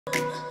Hey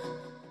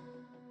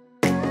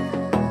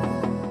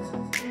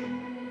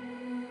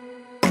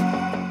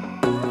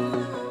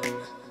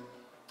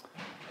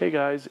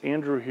guys,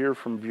 Andrew here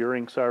from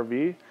Veurink's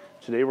RV.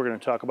 Today we're going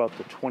to talk about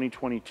the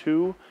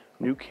 2022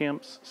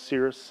 nuCamp's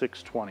Cirrus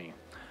 620.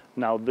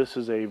 Now this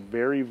is a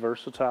very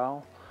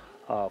versatile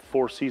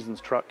Four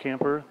Seasons truck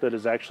camper that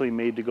is actually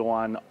made to go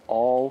on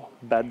all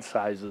bed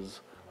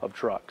sizes of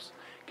trucks.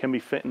 Can be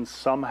fit in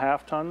some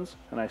half tons,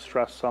 and I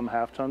stress some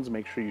half tons.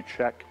 Make sure you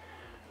check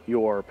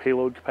your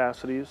payload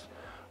capacities.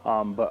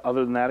 But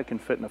other than that, it can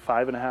fit in a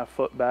 5.5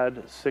 foot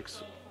bed,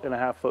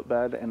 6.5 foot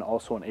bed, and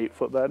also an 8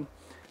 foot bed.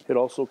 It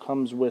also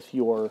comes with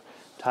your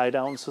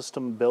tie-down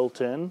system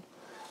built in,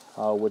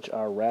 which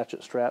are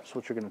ratchet straps,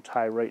 which are going to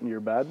tie right into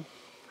your bed.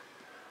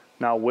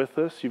 Now with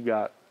this, you've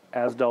got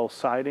Asdel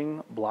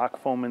siding,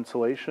 block foam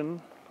insulation.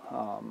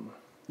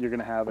 You're going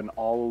to have an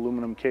all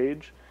aluminum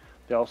cage.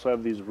 They also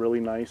have these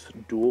really nice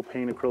dual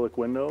pane acrylic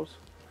windows.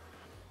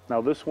 Now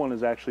this one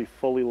is actually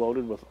fully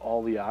loaded with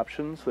all the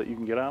options that you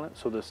can get on it.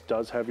 So this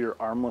does have your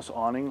armless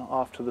awning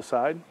off to the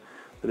side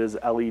that is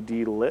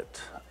LED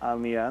lit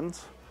on the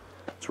ends.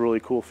 It's a really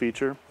cool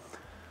feature.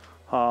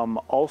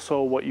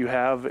 Also what you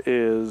have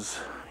is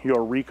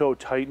your Rico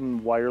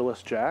Titan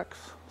wireless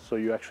jacks. So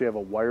you actually have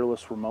a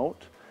wireless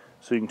remote,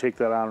 so you can take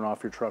that on and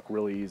off your truck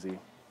really easy.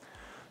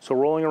 So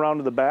rolling around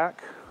to the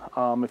back,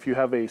 if you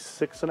have a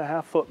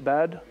 6.5 foot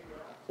bed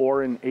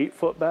or an 8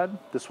 foot bed,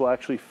 this will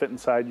actually fit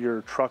inside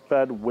your truck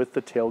bed with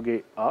the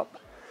tailgate up.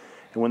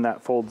 And when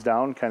that folds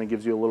down, kind of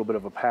gives you a little bit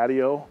of a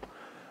patio.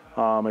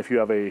 If you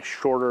have a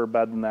shorter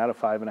bed than that, a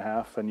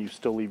 5.5, then you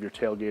still leave your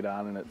tailgate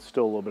on and it's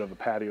still a little bit of a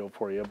patio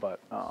for you.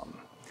 But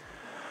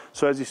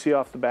so as you see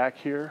off the back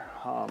here,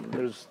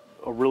 there's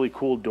a really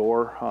cool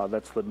door.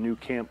 That's the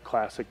nuCamp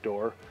Classic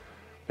door.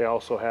 They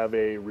also have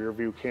a rear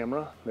view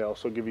camera. They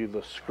also give you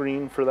the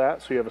screen for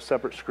that, so you have a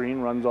separate screen,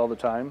 runs all the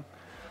time.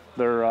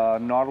 Their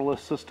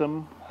Nautilus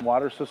system,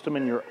 water system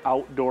in your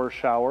outdoor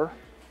shower.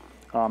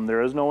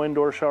 There is no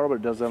indoor shower, but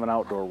it does have an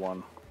outdoor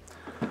one.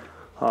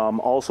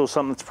 Also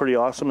something that's pretty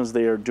awesome is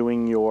they are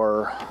doing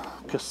your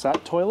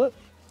cassette toilet.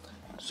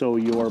 So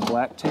your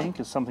black tank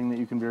is something that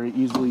you can very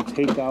easily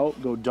take out,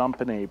 go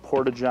dump in a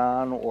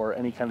porta-john or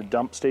any kind of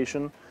dump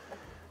station.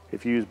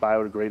 If you use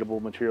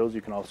biodegradable materials,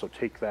 you can also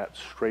take that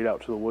straight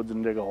out to the woods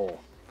and dig a hole.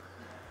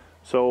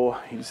 So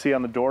you can see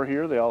on the door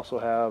here, they also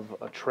have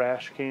a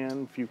trash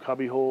can, a few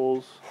cubby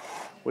holes,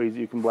 ways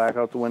you can black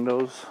out the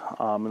windows,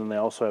 and then they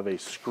also have a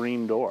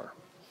screen door.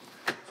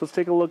 So let's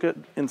take a look at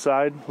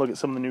inside, look at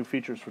some of the new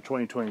features for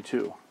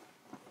 2022.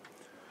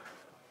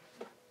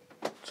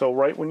 So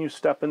right when you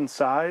step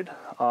inside,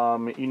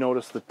 you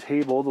notice the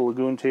table, the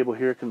Lagoon table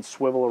here can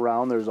swivel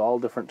around. There's all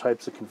different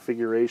types of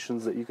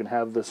configurations that you can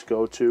have this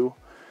go to.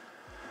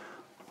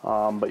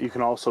 But you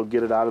can also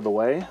get it out of the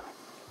way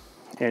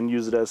and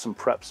use it as some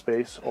prep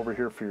space over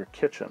here for your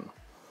kitchen.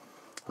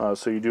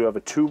 So you do have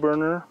a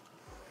 2-burner,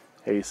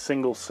 a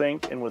single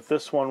sink, and with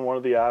this one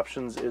of the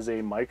options is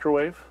a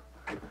microwave.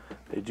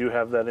 They do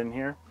have that in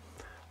here.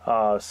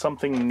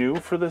 Something new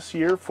for this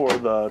year for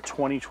the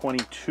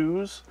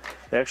 2022s,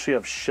 they actually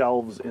have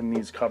shelves in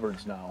these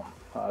cupboards now.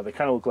 They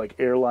kind of look like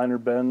airliner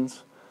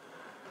bins,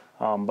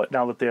 but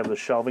now that they have the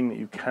shelving that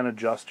you can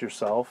adjust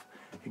yourself,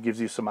 it gives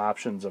you some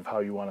options of how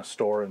you want to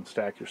store and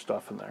stack your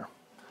stuff in there.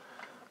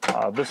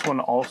 This one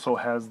also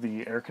has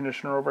the air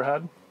conditioner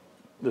overhead.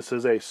 This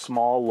is a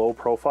small, low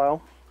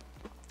profile.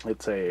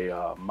 It's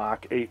a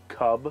Mach 8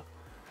 Cub.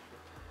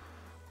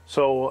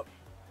 So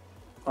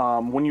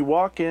when you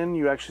walk in,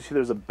 you actually see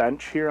there's a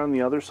bench here on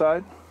the other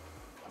side.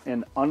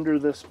 And under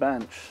this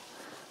bench,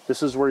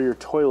 this is where your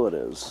toilet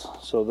is.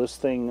 So this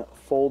thing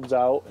folds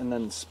out and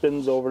then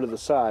spins over to the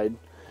side.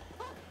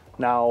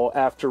 Now,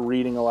 after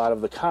reading a lot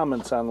of the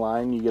comments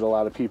online, you get a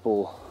lot of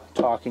people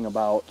talking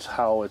about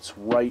how it's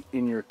right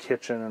in your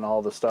kitchen and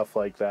all the stuff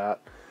like that.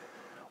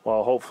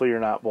 Well, hopefully you're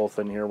not both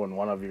in here when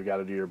one of you got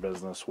to do your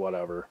business,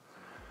 whatever.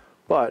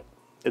 But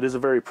it is a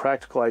very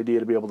practical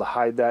idea to be able to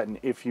hide that, and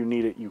if you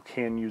need it, you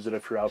can use it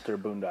if you're out there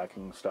boondocking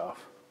and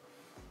stuff.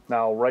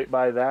 Now, right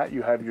by that,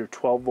 you have your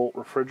 12-volt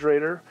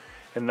refrigerator,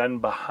 and then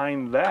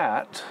behind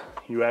that,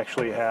 you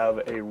actually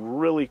have a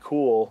really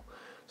cool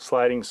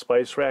sliding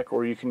spice rack,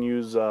 or you can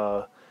use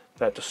that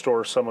to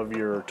store some of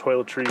your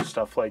toiletries,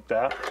 stuff like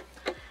that.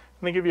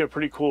 And they give you a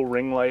pretty cool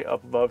ring light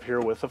up above here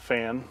with a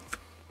fan.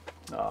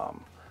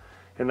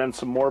 And then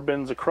some more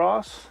bins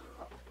across.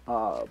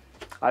 I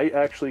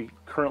actually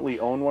currently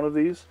own one of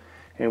these,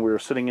 and we were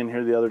sitting in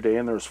here the other day,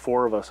 and there's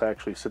 4 of us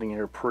actually sitting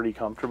here pretty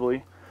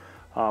comfortably.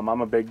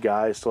 I'm a big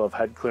guy, I still have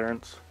head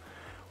clearance.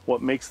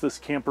 What makes this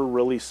camper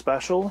really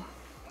special,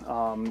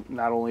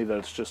 not only that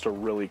it's just a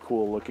really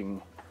cool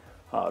looking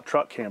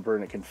truck camper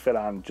and it can fit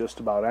on just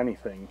about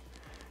anything,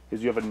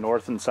 is you have a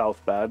north and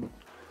south bed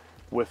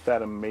with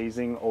that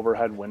amazing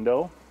overhead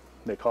window.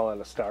 They call it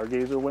a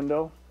stargazer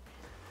window.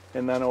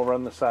 And then over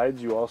on the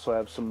sides, you also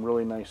have some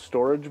really nice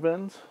storage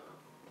bins.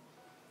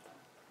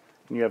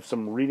 And you have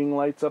some reading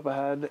lights up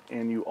ahead,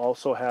 and you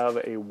also have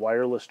a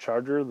wireless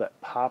charger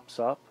that pops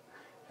up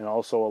and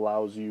also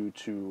allows you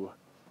to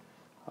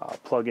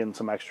plug in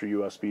some extra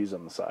USBs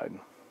on the side.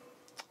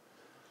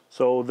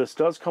 So this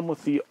does come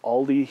with the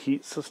Aldi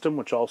heat system,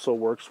 which also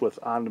works with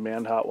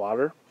on-demand hot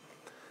water.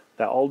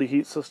 That Aldi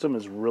heat system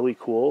is really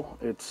cool.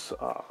 It's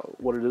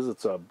what it is,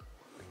 it's a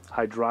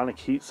hydronic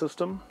heat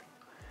system,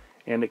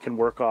 and it can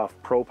work off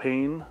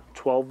propane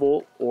 12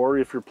 volt, or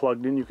if you're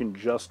plugged in, you can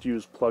just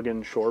use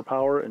plug-in shore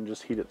power and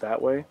just heat it that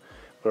way.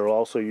 But it'll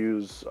also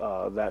use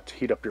that to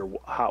heat up your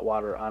hot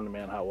water,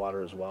 on-demand hot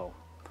water as well.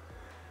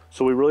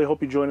 So we really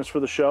hope you join us for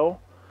the show.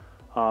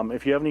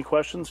 If you have any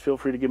questions, feel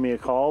free to give me a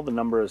call. The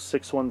number is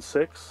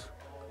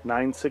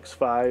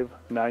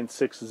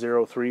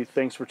 616-965-9603.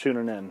 Thanks for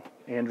tuning in.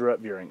 Andrew at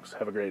Veurink.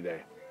 Have a great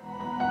day.